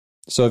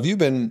So if you've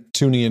been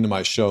tuning into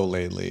my show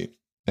lately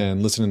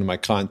and listening to my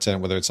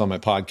content, whether it's on my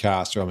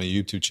podcast or on my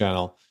YouTube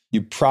channel,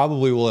 you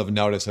probably will have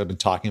noticed I've been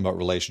talking about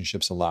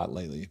relationships a lot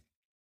lately.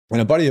 And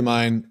a buddy of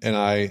mine and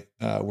I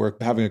were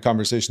having a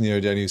conversation the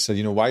other day, and he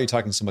said, why are you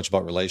talking so much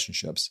about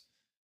relationships?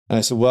 And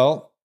I said,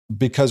 well,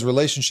 because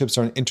relationships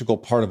are an integral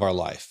part of our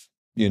life,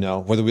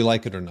 whether we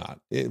like it or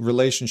not.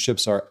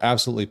 Relationships are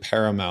absolutely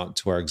paramount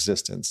to our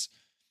existence.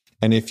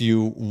 And if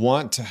you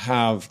want to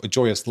have a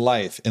joyous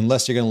life,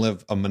 unless you're going to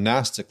live a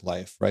monastic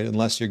life, right?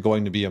 Unless you're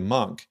going to be a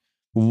monk,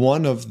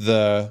 one of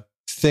the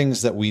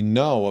things that we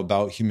know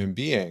about human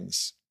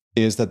beings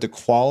is that the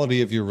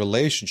quality of your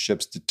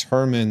relationships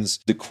determines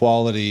the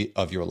quality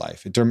of your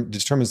life. It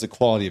determines the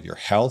quality of your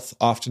health,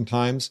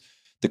 oftentimes,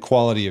 the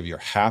quality of your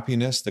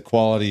happiness, the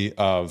quality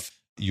of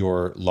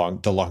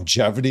the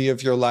longevity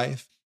of your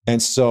life.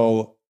 And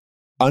so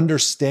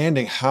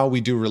understanding how we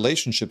do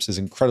relationships is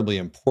incredibly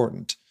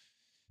important.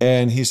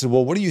 And he said,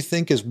 well, what do you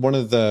think is one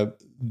of the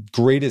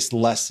greatest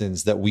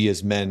lessons that we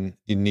as men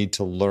need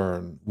to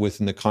learn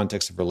within the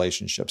context of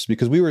relationships?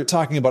 Because we were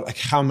talking about like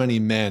how many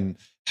men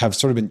have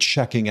sort of been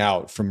checking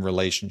out from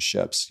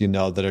relationships,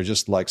 that are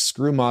just like,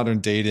 screw modern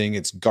dating,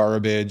 it's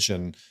garbage,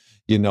 and,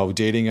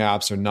 dating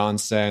apps are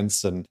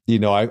nonsense. And,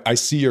 I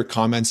see your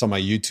comments on my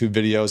YouTube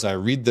videos. I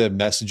read the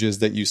messages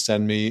that you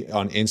send me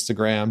on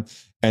Instagram.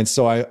 And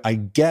so I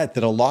get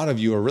that a lot of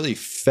you are really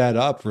fed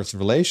up with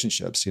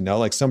relationships,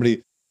 like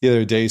somebody the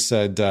other day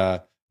said,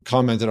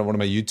 commented on one of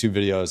my YouTube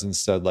videos and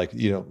said, like,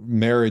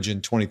 marriage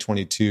in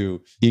 2022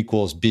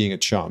 equals being a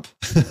chump,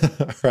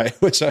 right?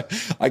 Which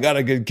I got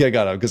a good kick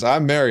out of because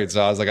I'm married.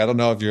 So I was like, I don't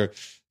know if you're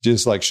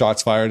just like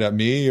shots fired at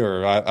me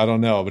or I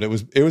don't know, but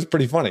it was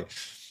pretty funny.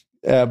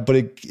 But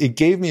it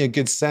gave me a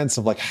good sense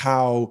of like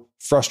how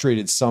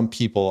frustrated some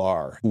people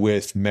are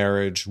with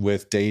marriage,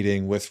 with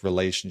dating, with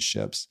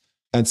relationships.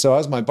 And so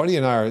as my buddy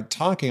and I are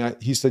talking,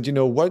 he said,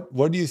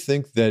 what do you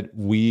think that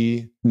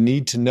we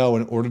need to know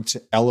in order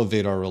to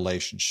elevate our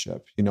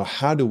relationship?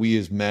 How do we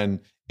as men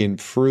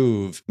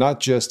improve not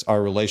just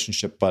our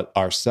relationship, but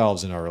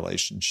ourselves in our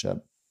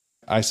relationship?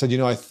 I said,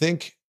 I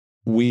think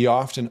we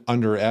often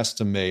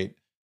underestimate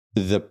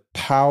the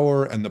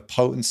power and the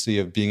potency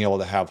of being able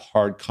to have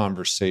hard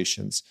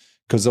conversations,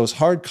 because those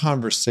hard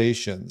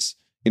conversations,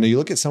 you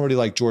look at somebody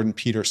like Jordan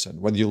Peterson,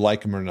 whether you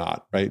like him or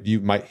not, right? You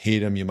might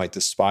hate him, you might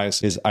despise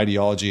his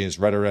ideology, his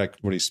rhetoric,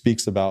 what he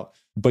speaks about.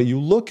 But you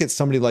look at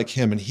somebody like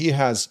him and he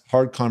has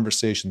hard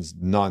conversations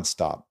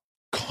nonstop,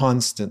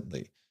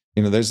 constantly.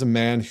 There's a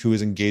man who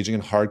is engaging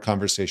in hard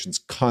conversations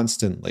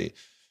constantly.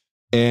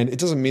 And it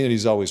doesn't mean that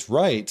he's always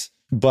right,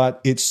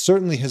 but it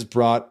certainly has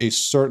brought a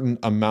certain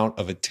amount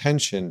of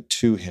attention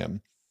to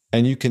him.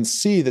 And you can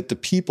see that the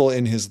people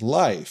in his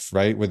life,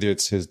 right, whether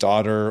it's his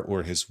daughter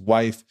or his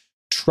wife,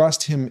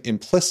 trust him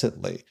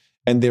implicitly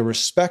and they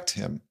respect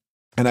him.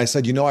 And I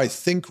said, I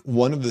think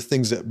one of the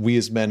things that we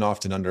as men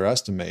often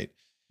underestimate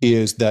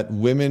is that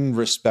women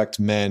respect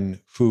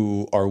men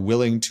who are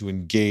willing to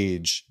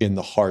engage in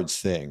the hard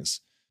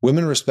things.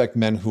 Women respect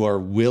men who are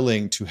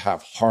willing to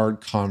have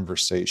hard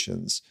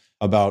conversations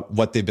about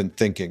what they've been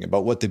thinking,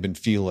 about what they've been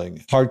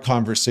feeling, hard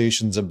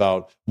conversations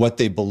about what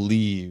they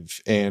believe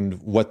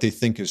and what they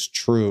think is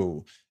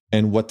true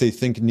and what they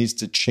think needs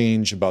to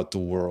change about the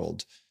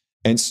world.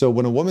 And so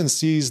when a woman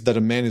sees that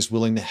a man is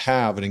willing to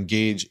have and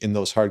engage in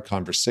those hard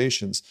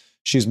conversations,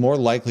 she's more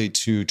likely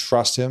to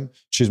trust him,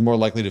 she's more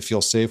likely to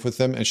feel safe with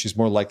him, and she's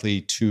more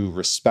likely to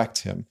respect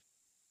him.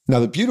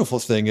 Now, the beautiful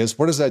thing is,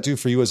 what does that do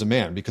for you as a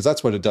man? Because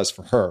that's what it does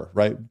for her,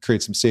 right?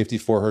 Create some safety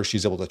for her.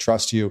 She's able to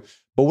trust you.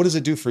 But what does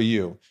it do for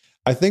you?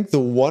 I think the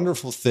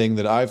wonderful thing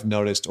that I've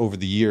noticed over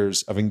the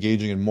years of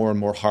engaging in more and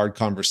more hard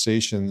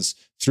conversations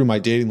through my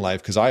dating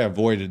life, because I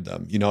avoided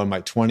them, in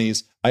my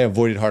 20s, I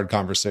avoided hard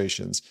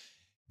conversations.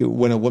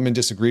 When a woman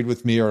disagreed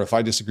with me or if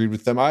I disagreed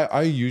with them,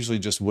 I usually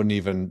just wouldn't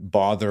even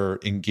bother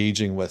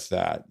engaging with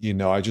that.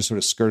 I just sort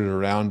of skirted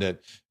around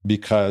it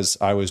because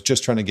I was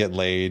just trying to get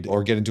laid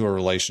or get into a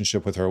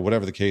relationship with her,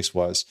 whatever the case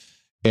was.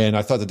 And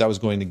I thought that was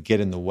going to get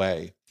in the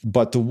way.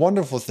 But the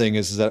wonderful thing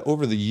is that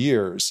over the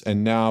years,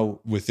 and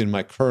now within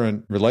my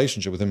current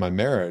relationship, within my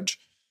marriage,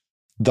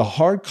 the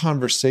hard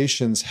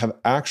conversations have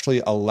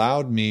actually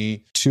allowed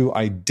me to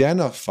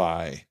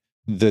identify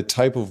the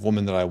type of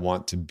woman that I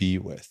want to be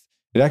with.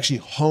 It actually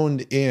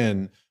honed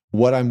in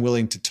what I'm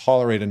willing to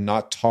tolerate and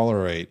not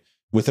tolerate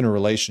within a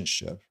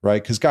relationship,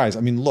 right? Because guys,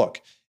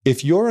 look,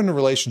 if you're in a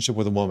relationship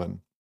with a woman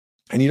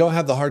and you don't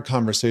have the hard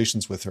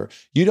conversations with her,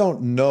 you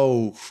don't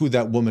know who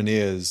that woman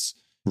is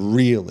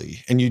really.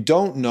 And you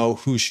don't know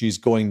who she's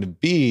going to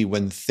be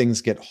when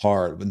things get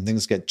hard, when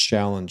things get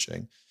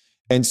challenging.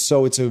 And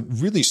so it's a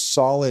really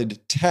solid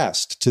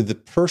test to the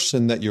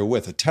person that you're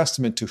with, a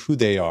testament to who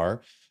they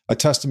are, a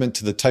testament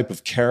to the type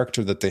of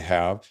character that they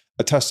have,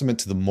 a testament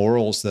to the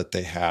morals that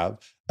they have,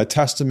 a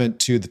testament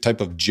to the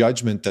type of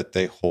judgment that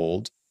they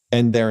hold,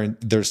 and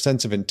their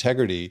sense of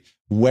integrity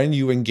when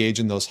you engage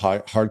in those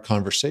hard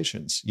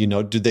conversations.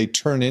 Do they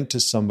turn into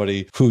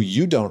somebody who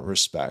you don't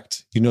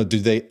respect? Do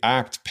they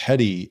act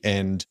petty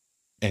and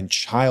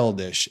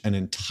childish and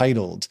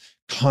entitled?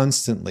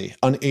 constantly,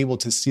 unable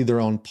to see their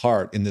own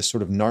part in this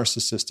sort of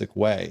narcissistic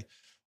way?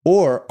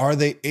 Or are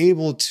they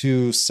able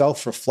to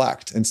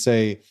self-reflect and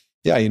say,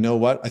 yeah, you know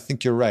what? I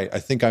think you're right. I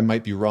think I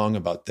might be wrong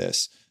about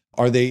this.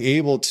 Are they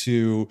able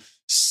to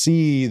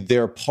see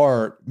their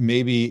part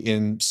maybe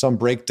in some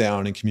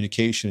breakdown in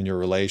communication in your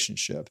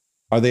relationship?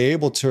 Are they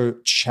able to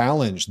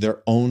challenge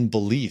their own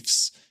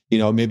beliefs?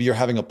 Maybe you're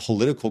having a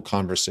political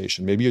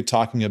conversation. Maybe you're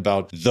talking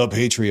about the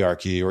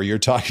patriarchy, or you're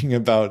talking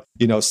about,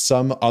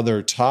 some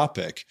other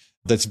topic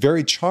that's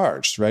very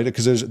charged, right?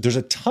 Because there's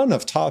a ton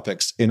of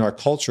topics in our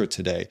culture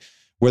today,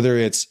 whether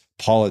it's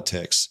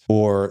politics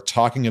or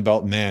talking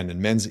about men and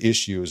men's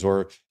issues,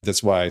 or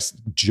that's why I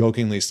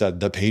jokingly said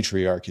the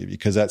patriarchy,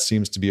 because that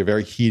seems to be a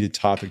very heated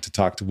topic to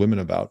talk to women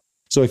about.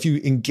 So if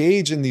you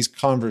engage in these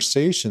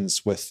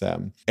conversations with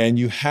them and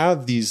you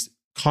have these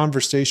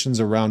conversations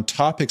around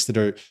topics that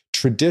are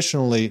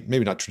traditionally,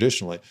 maybe not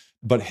traditionally,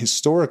 but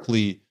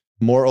historically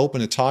more open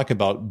to talk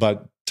about,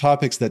 but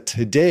topics that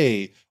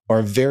today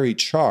are very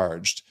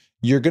charged,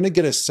 you're going to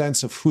get a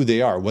sense of who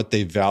they are, what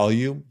they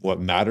value, what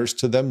matters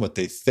to them, what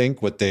they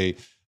think, what they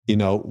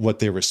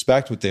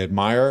respect, what they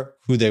admire,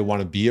 who they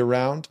want to be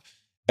around.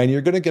 And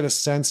you're going to get a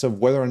sense of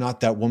whether or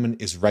not that woman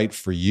is right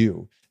for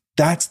you.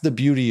 That's the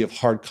beauty of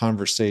hard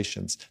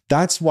conversations.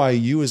 That's why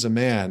you as a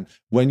man,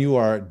 when you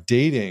are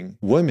dating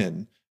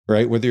women,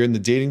 right, whether you're in the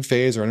dating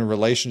phase or in a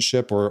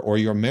relationship or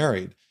you're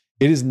married,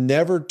 it is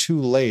never too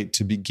late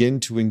to begin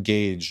to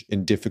engage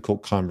in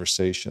difficult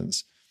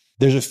conversations.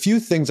 There's a few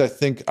things I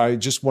think I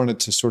just wanted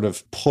to sort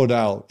of put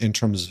out in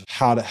terms of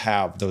how to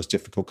have those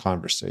difficult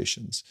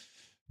conversations,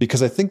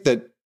 because I think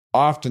that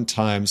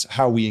oftentimes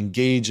how we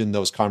engage in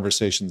those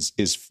conversations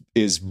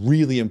is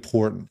really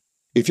important.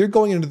 If you're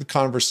going into the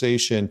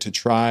conversation to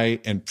try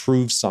and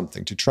prove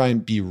something, to try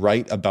and be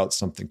right about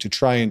something, to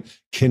try and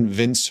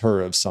convince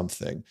her of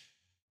something,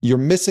 you're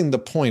missing the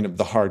point of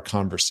the hard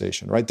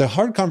conversation, right? The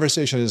hard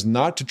conversation is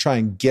not to try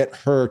and get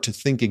her to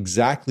think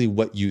exactly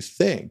what you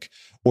think,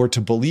 or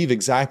to believe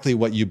exactly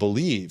what you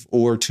believe,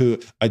 or to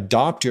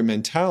adopt your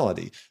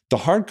mentality. The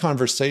hard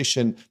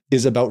conversation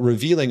is about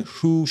revealing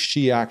who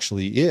she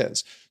actually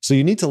is. So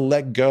you need to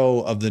let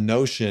go of the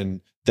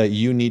notion that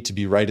you need to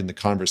be right in the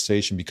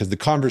conversation, because the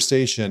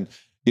conversation,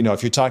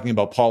 if you're talking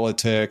about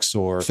politics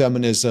or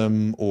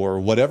feminism or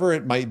whatever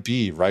it might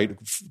be, right?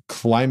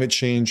 Climate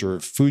change or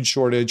food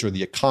shortage or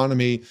the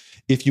economy,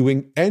 if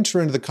you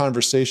enter into the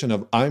conversation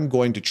of, I'm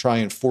going to try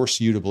and force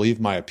you to believe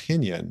my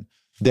opinion,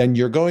 then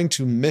you're going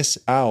to miss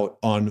out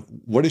on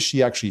what does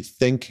she actually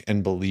think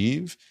and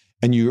believe.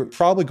 And you're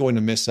probably going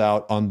to miss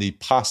out on the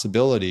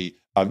possibility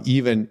of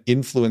even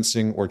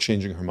influencing or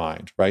changing her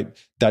mind, right?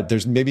 That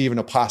there's maybe even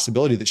a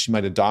possibility that she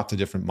might adopt a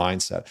different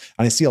mindset.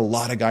 And I see a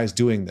lot of guys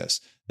doing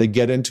this. They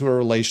get into a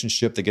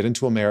relationship, they get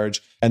into a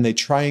marriage, and they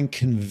try and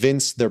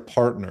convince their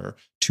partner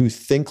to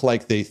think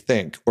like they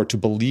think or to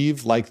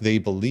believe like they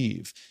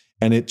believe.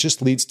 And it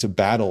just leads to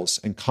battles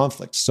and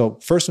conflicts. So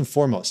first and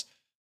foremost,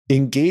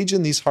 engage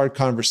in these hard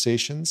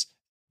conversations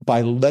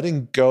by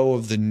letting go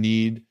of the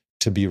need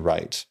to be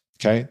right,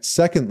 okay?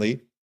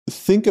 Secondly,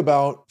 think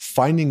about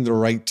finding the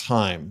right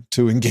time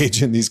to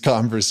engage in these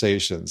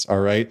conversations,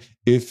 all right?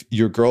 If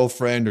your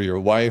girlfriend or your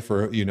wife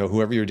or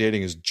whoever you're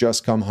dating has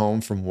just come home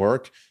from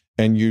work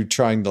and you're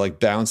trying to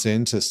bounce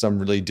into some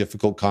really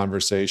difficult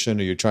conversation,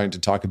 or you're trying to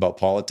talk about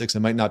politics, it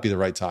might not be the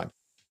right time.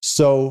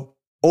 So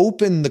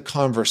open the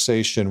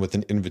conversation with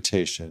an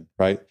invitation,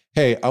 right?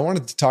 Hey, I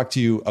wanted to talk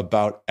to you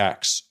about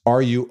X.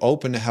 Are you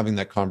open to having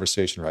that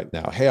conversation right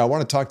now? Hey, I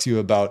want to talk to you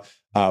about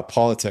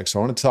politics. Or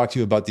I want to talk to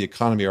you about the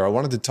economy, or I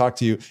wanted to talk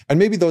to you. And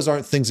maybe those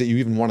aren't things that you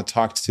even want to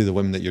talk to the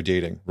women that you're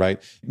dating,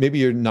 right? Maybe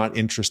you're not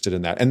interested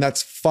in that. And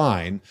that's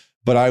fine.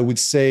 But I would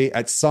say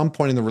at some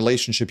point in the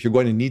relationship, you're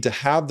going to need to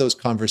have those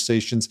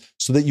conversations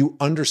so that you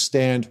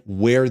understand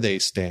where they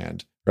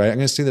stand, right? I'm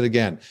going to say that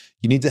again.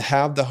 You need to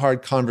have the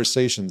hard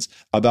conversations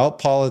about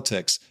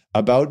politics,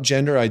 about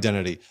gender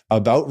identity,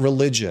 about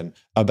religion,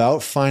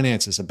 about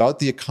finances, about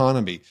the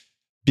economy,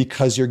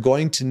 because you're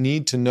going to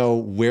need to know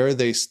where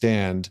they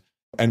stand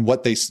and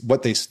what they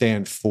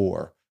stand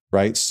for,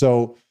 right?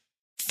 So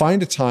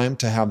find a time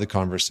to have the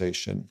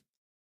conversation.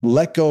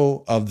 Let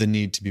go of the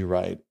need to be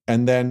right.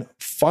 And then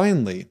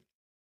finally,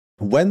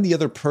 when the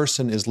other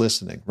person is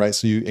listening, right?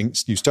 So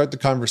you start the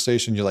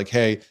conversation, you're like,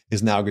 hey,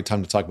 is now a good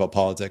time to talk about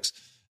politics?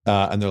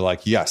 And they're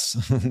like,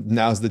 yes,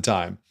 now's the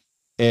time.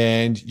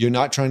 And you're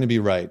not trying to be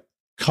right.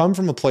 Come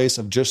from a place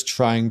of just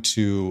trying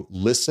to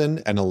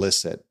listen and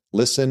elicit.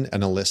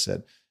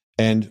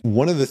 And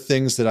one of the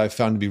things that I've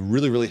found to be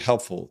really, really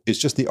helpful is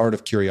just the art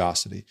of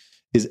curiosity,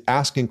 is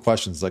asking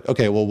questions like,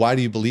 okay, well, why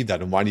do you believe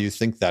that? And why do you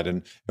think that?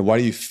 And why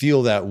do you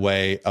feel that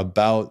way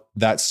about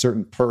that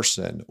certain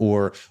person?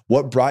 Or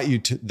what brought you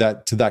to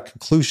that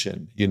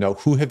conclusion?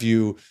 Who have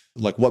you,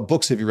 what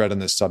books have you read on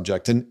this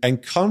subject?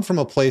 And come from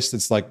a place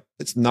that's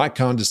it's not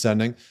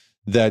condescending,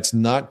 that's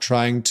not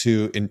trying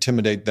to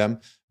intimidate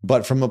them,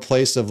 but from a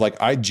place of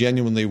I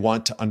genuinely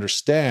want to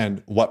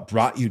understand what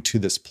brought you to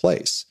this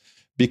place.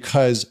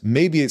 because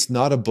maybe it's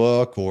not a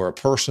book or a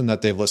person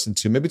that they've listened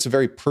to. Maybe it's a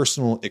very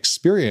personal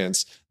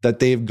experience that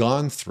they've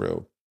gone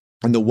through.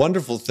 And the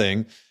wonderful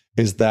thing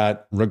is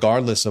that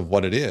regardless of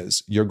what it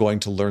is, you're going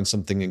to learn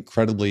something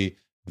incredibly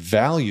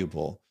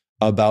valuable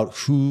about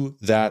who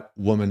that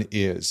woman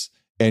is.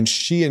 And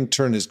she in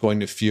turn is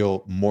going to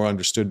feel more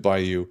understood by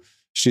you.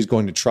 She's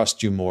going to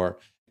trust you more.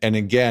 And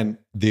again,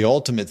 the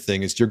ultimate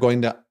thing is you're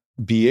going to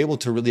be able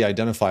to really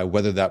identify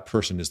whether that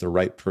person is the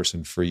right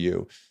person for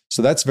you.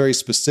 So that's very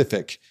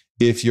specific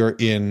if you're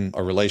in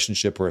a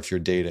relationship or if you're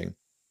dating.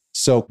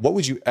 So what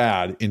would you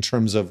add in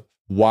terms of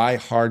why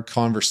hard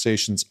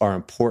conversations are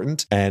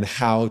important and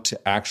how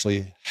to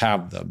actually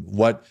have them?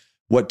 What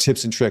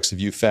tips and tricks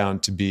have you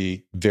found to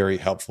be very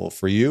helpful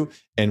for you?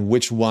 And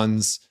which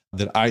ones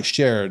that I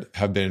shared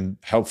have been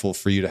helpful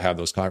for you to have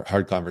those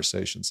hard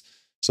conversations?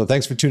 So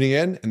thanks for tuning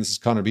in. And this is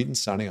Connor Beaton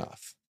signing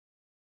off.